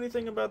you do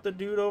anything about the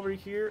dude over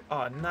here?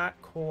 Oh,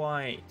 not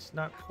quite.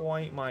 Not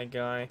quite, my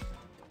guy.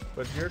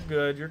 But you're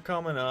good. You're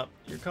coming up.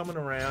 You're coming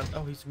around.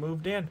 Oh, he's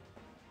moved in.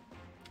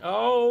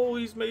 Oh,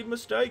 he's made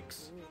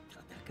mistakes.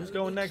 Who's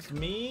going next?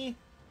 Me?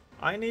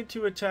 I need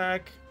to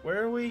attack.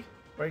 Where are we?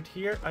 Right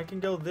here. I can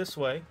go this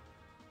way.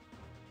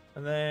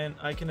 And then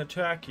I can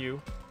attack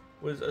you.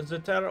 With the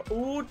Terra—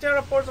 ooh,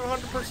 Terra Force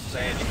 100%.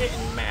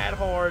 Hitting mad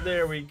hard.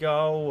 There we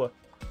go.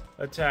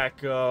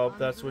 Attack up,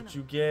 that's what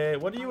you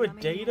get. What are you, a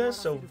data?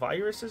 So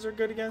viruses are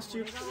good against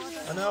you?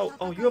 I know.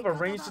 Oh, you have a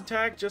ranged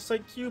attack just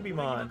like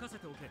Cubimon.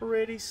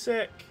 Pretty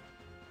sick.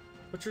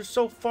 But you're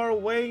so far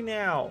away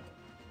now.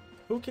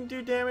 Who can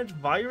do damage?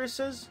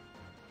 Viruses?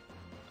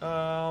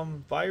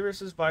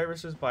 Viruses.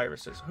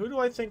 Who do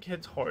I think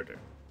hits harder?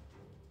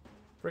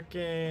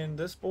 Frickin'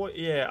 this boy?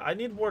 Yeah, I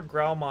need more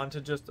Growlmon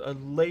to just a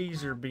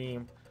laser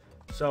beam.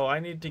 So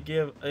I need to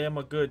give him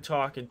a good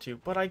talking to.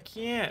 But I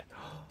can't.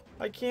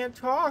 I can't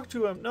talk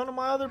to him. None of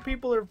my other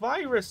people are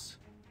virus.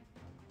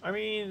 I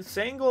mean,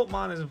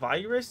 Sanglopmon is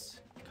virus.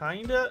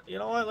 Kinda. You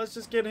know what? Let's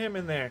just get him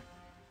in there.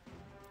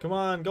 Come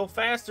on. Go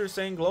faster,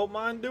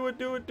 Sanglopmon.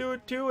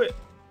 Do it.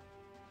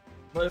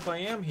 But if I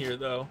am here,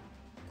 though,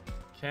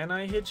 can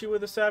I hit you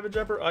with a Savage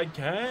Upper? I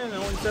can.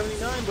 Only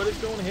 79, but it's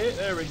going to hit.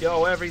 There we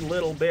go. Every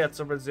little bit's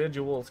of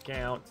residuals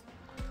count.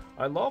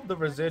 I love the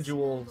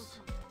residuals.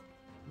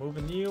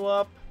 Moving you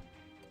up.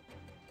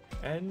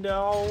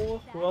 Endo,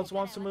 who else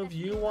wants to move?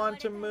 You want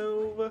to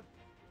move?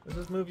 Let's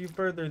just move you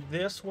further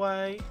this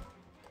way.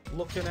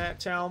 Looking at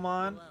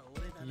Talmon.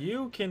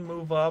 You can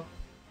move up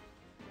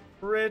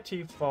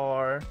pretty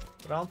far,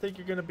 but I don't think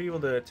you're going to be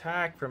able to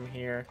attack from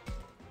here.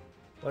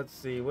 Let's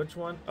see, which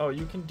one? Oh,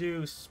 you can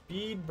do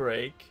Speed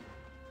Break.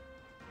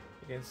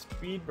 You can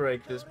Speed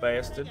Break this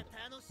bastard.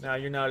 Now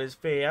you're not as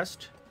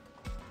fast.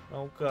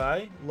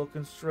 Okay,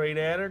 looking straight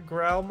at her.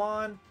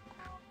 Growlmon,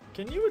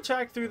 can you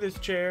attack through this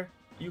chair?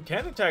 You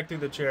can attack through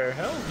the chair.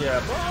 Hell yeah.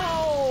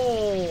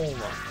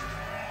 Boom!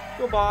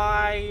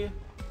 Goodbye.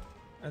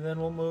 And then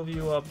we'll move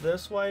you up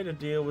this way to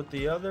deal with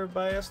the other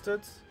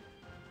bastards.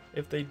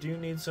 If they do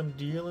need some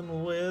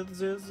dealing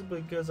with,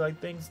 because I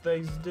think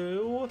they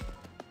do.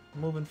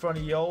 Move in front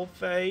of your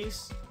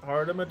face.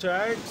 Hard 'em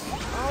attacks.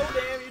 Oh,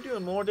 damn, you're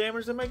doing more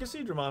damage than Mega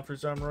Seadramon for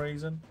some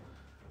reason.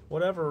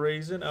 whatever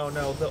reason. Oh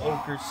no, the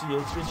ochre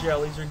seals, the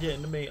jellies are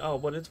getting to me. Oh,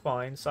 but it's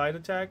fine. Side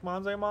attack,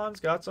 Manzaimon's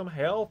got some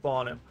health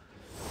on him.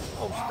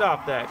 Oh,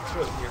 stop that.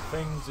 Putting your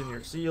things and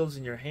your seals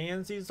in your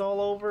handsies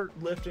all over,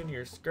 lifting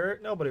your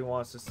skirt. Nobody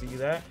wants to see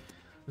that.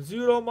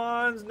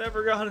 Zudomon's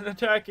never got an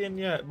attack in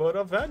yet, but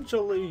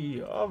eventually,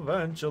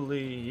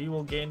 he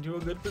will get into a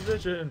good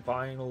position,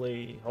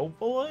 finally.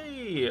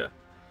 Hopefully.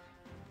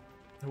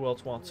 Who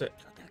else wants it?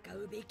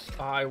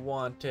 I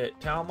want it.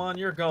 Talmon,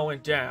 you're going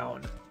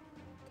down.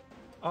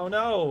 Oh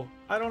no,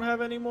 I don't have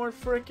any more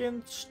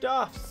freaking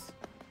stuffs.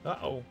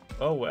 Uh-oh.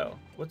 Oh well.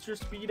 What's your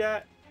speed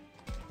at?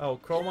 Oh,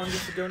 Kromon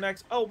gets to go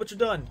next. Oh, but you're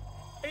done.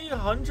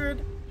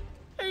 800?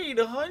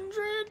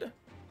 800?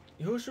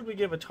 Who should we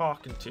give a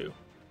talking to?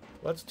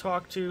 Let's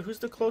talk to... Who's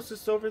the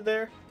closest over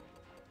there?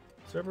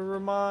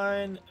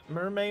 Servermon,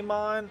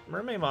 Mermaymon.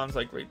 Mermaymon's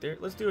like right there.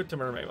 Let's do it to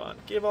Mermaymon.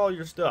 Give all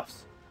your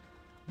stuffs.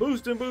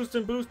 Boosting the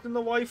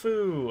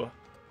waifu.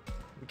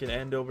 We can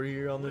end over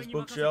here on this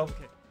bookshelf.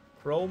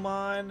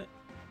 Kromon,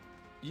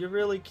 you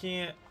really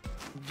can't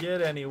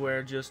get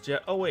anywhere just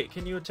yet. Oh wait,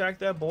 can you attack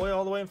that boy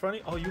all the way in front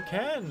of you? Oh, you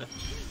can.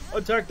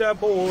 Attack that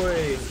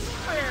boy.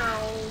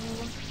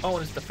 Oh, and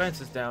his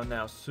defense is down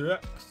now.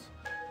 6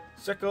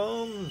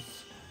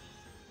 seconds.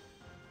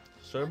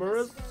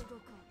 Cerberus,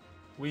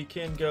 we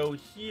can go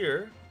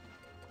here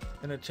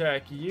and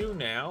attack you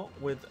now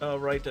with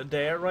right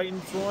there, right in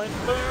front.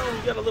 Boom!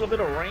 You got a little bit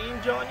of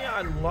range on you.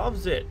 I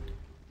loves it.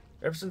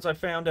 Ever since I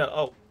found out.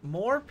 Oh,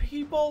 more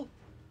people?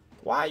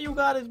 Why you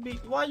gotta be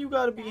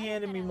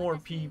handing me more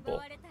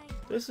people?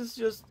 This is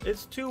just,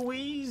 it's too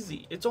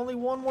easy. It's only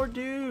one more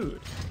dude.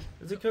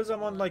 Is it because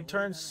I'm on like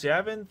turn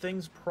 7?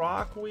 Things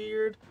proc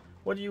weird?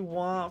 What do you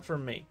want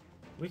from me?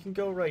 We can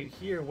go right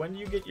here. When do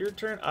you get your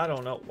turn? I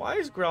don't know. Why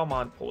is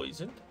Growlmon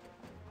poisoned?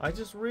 I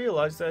just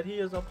realized that he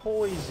is a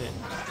poison.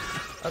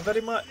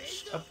 Very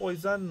much a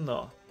poison.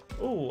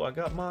 Ooh, I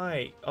got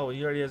my... Oh,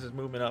 he already has his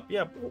movement up.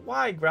 Yeah,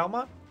 why,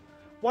 Growlmon?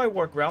 Why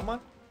work, Growlmon?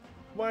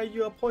 Why are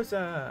you a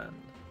poison?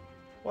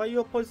 Why are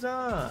you a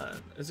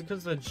poison? Is it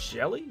because of the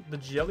jelly? The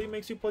jelly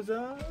makes you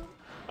poison?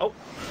 Oh,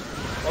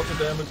 lots of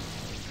damage.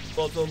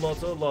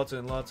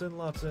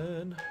 Lots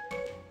and.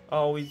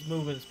 Oh, his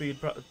movement speed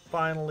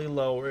finally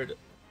lowered.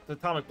 The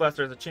Atomic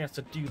Blaster has a chance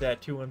to do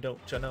that to him, don't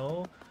you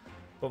know?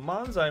 But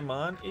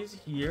Manzaimon is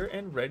here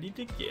and ready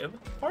to give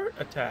heart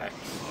attacks.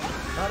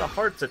 Not a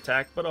heart's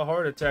attack, but a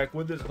heart attack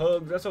with his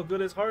hugs. That's how good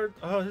his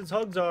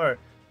hugs are.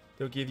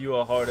 They'll give you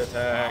a heart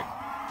attack.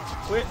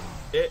 Quit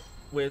it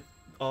with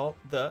all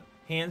the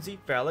handsy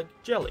phallic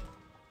jelly.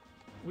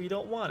 We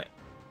don't want it.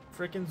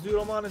 Freaking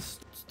Zudomon is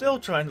still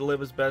trying to live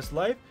his best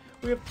life.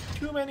 We have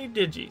too many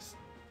Digis.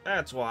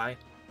 That's why.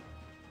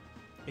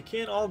 They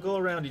can't all go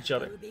around each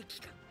other.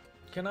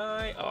 Can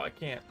I? Oh, I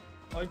can't.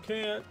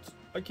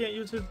 I can't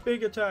use his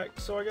big attack,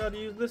 so I gotta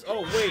use this.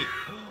 Oh, wait.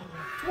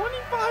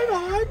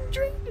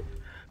 2,500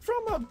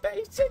 from a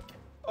basic?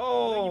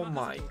 Oh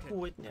my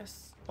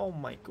goodness. Oh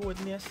my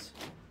goodness.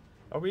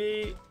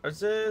 Is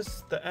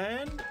this the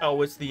end?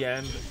 Oh, it's the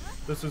end.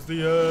 This is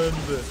the end.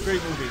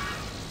 Great movie.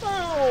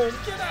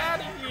 Oh, get out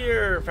of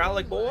here,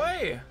 phallic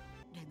boy.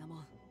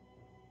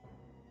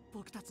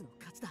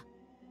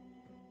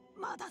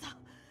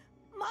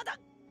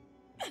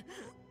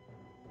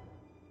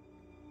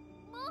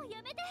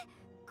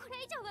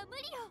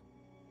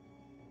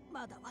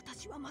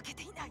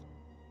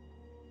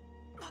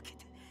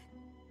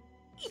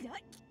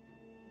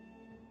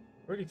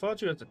 Already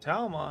fought you as a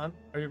Talmon.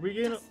 Are we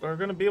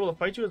gonna be able to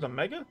fight you as a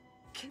Mega?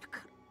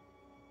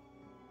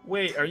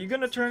 Wait, are you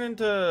gonna turn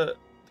into...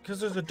 Because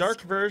there's a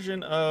dark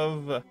version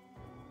of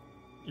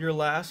your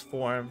last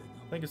form.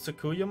 I think it's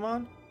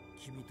Sakuyamon?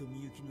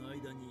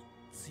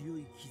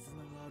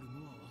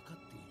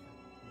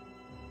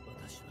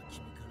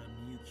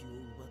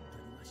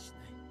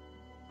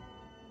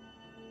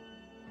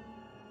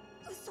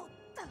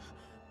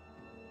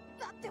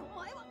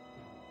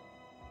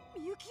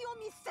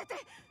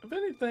 If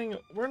anything,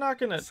 we're not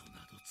gonna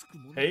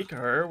take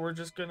her. We're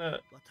just gonna...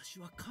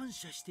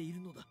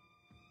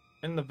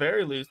 In the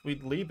very least,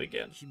 we'd leave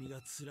again.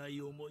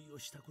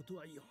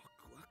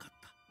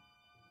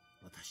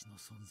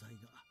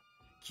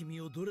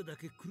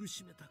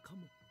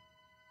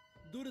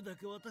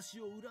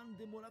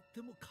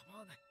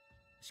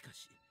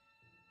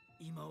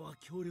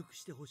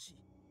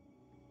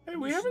 Hey,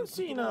 we haven't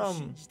seen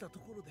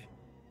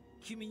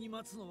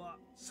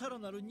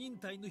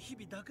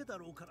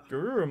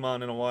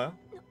Gururumon in a while.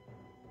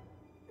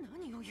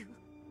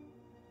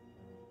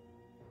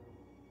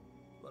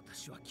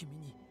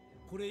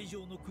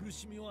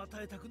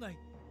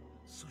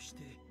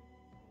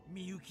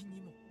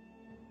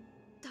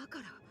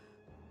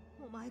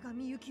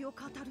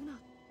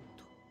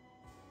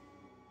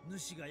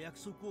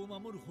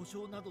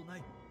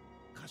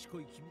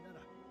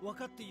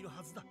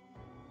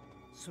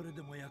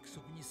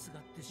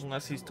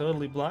 Unless he's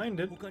totally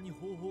blinded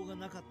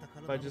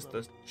by just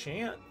a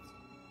chance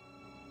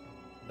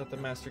that the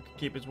master could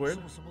keep his word.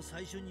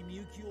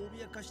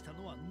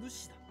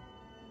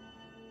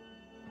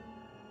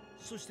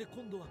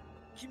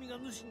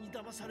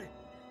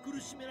 苦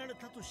しめられ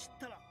たと知っ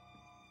たら。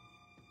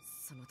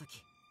その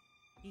時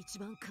一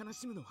番悲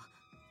しむのは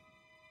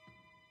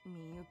み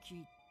ゆ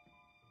き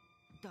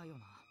だよな。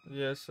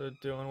 Yes, so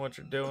doing what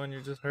you're doing,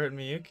 you're just hurting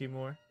Miyuki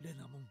more. レ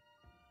ナモン、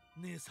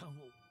姉さんを、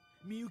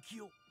みゆき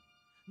を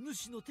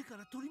主の手か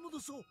ら取り戻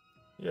そう。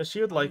 Yeah,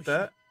 she would like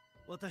that.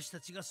 私た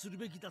ちがする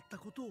べきだった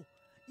ことを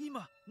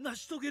今成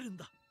し遂げるん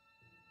だ。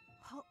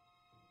は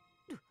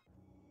る。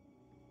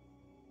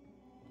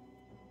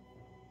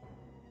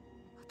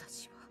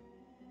私は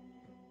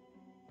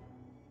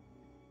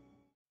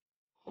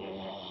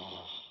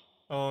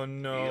Oh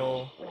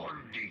no.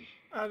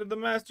 How did the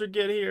master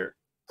get here?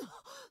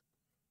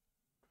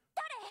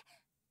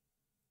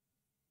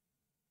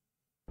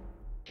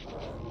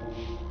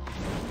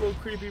 Little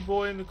creepy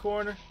boy in the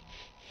corner.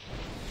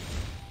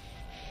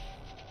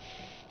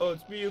 Oh,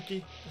 it's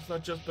Miyuki. It's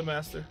not just the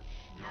master.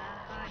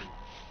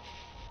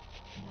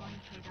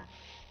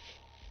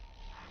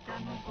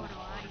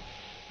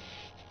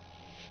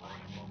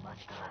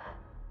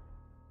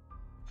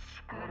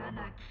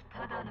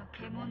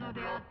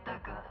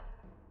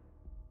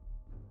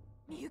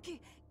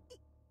 Miyuki,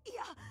 い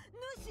や、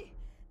主、違う、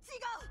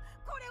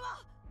これ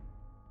は。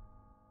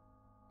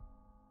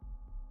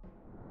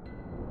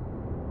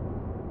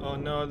Oh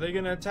no, are they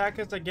gonna attack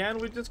us again?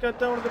 We just got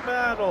done with the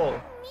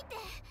battle. 見て、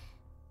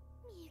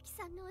みゆき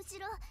さんの後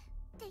ろ、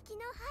敵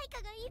の配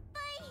下がいっぱ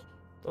い。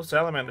 Those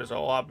salamanders are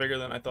a lot bigger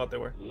than I thought they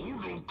were.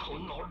 愚か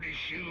なり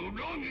し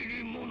裏切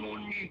り者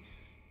に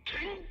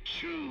天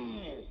誅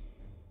を。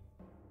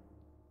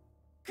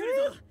来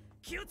るぞ、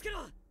気をつけ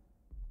ろ。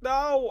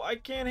 No, I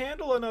can't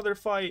handle another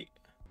fight.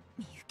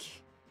 みゆ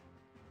き、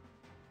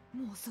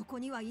もうそこ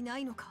にはいな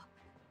いのか。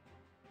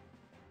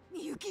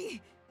みゆ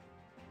き。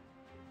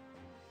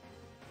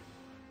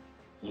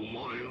お前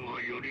が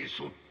寄り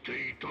添っ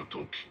ていた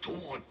時と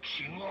は違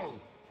う。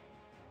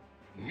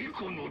巫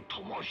女の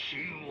魂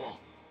は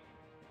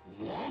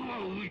我が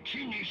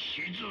内に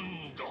沈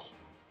んだ。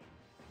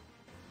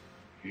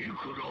いく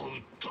ら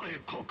訴え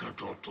かけ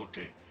たと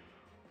て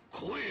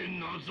声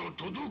なぞ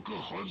届く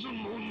はず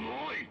も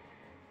ない。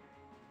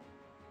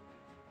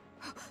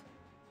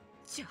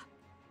じゃあ、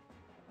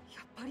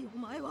やっぱりお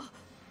前は。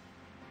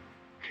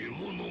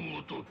獣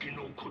ごとき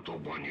の言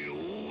葉に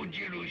応じ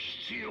る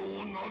必要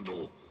な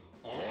ど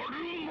ある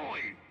ま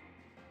い。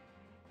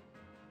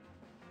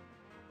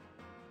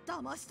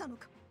騙したの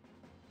か、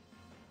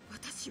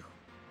私を。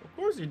 Of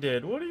course he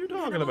did. What are you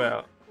talking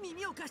about?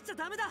 耳を貸しちゃ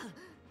ダメだ。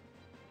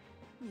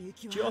みゆ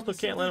きは She also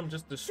can't let him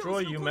just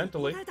destroy you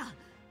mentally.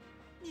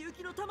 みゆ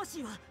きの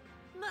魂は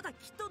まだ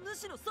きっと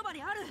主のそば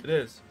にある。 It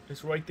is.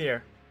 It's right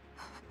there.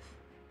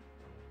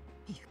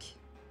 みゆき、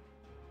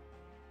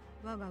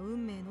我が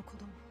運命の子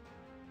供、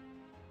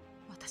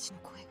私の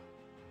声を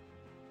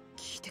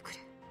聞いてくれ。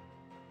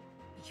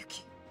みゆ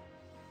き、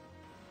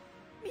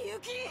みゆ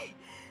き、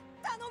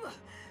頼む、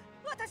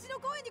私の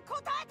声に応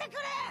えてくれ。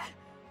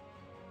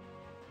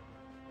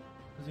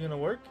 Is he gonna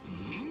work?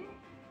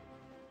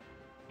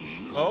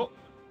 Oh,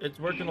 it's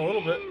working a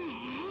little bit.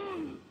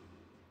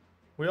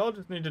 We all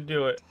just need to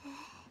do it.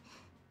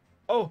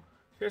 Oh,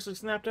 seriously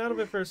snapped out of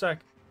it for a sec.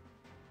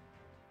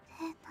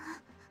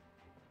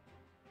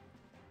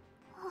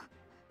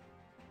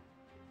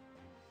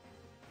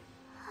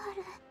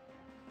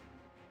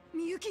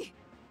 みゆき。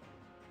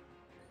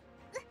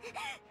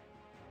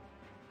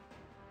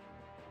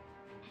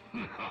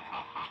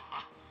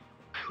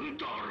く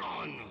だ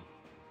らぬ。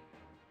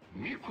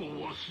巫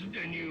女はす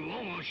でに我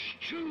が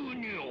手中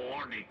に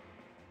あり。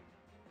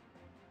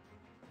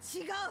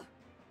違う、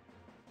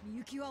み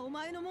ゆきはお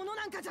前のもの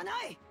なんかじゃな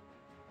い。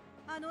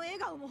あの笑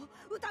顔も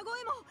歌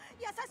声も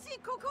優しい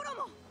心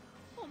も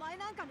お前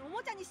なんかのお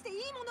もちゃにしてい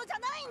いものじゃ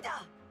ないん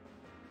だ。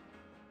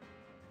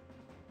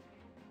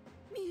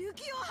みゆ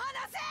きを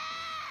離せ。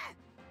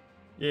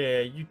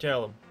 Yeah, you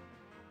tell him.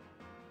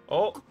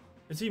 Oh,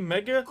 is he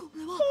mega? こ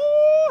れは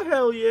Oh,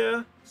 hell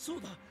yeah. そ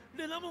うだ、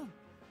レナモン、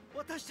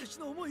私たち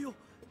の思いを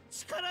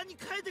力に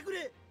変えてく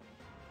れ。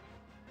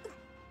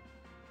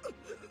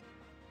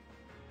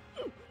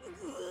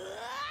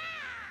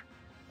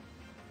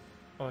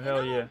 Oh,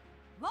 hell yeah.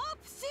 ワー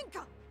プ進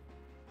化。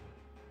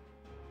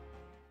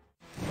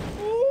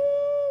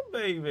 Oh,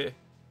 baby.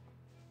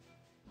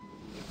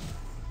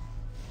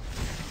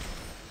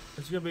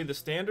 Is it gonna be the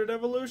standard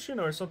evolution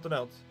or something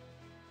else?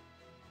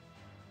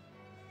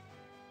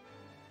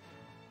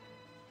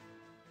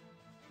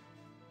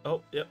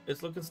 Oh, yep,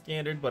 it's looking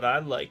standard, but I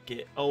like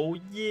it. Oh,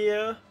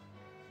 yeah.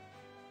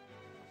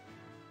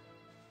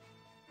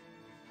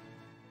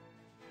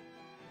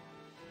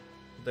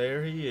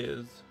 There he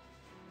is.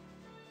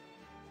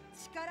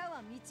 力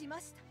は満ちま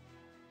した。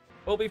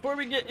 Well, before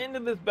we get into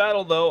this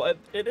battle, though,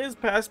 it is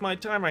past my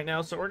time right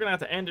now, so we're gonna have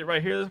to end it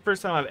right here. This is the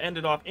first time I've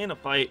ended off in a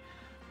fight.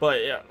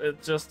 But yeah,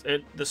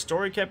 the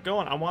story kept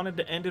going. I wanted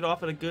to end it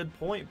off at a good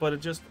point, but it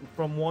just,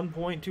 from one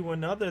point to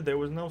another, there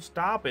was no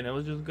stopping. It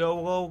was just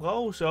go, go,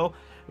 go. So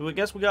I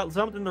guess we got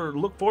something to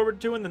look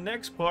forward to in the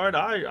next part.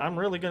 I'm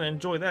really going to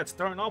enjoy that.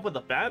 Starting off with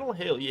a battle?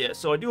 Hell yeah.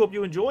 So I do hope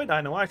you enjoyed. I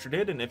know I sure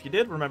did. And if you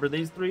did, remember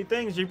these 3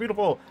 things. You're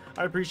beautiful.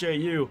 I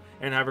appreciate you.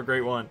 And have a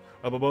great one.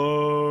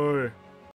 Bye-bye.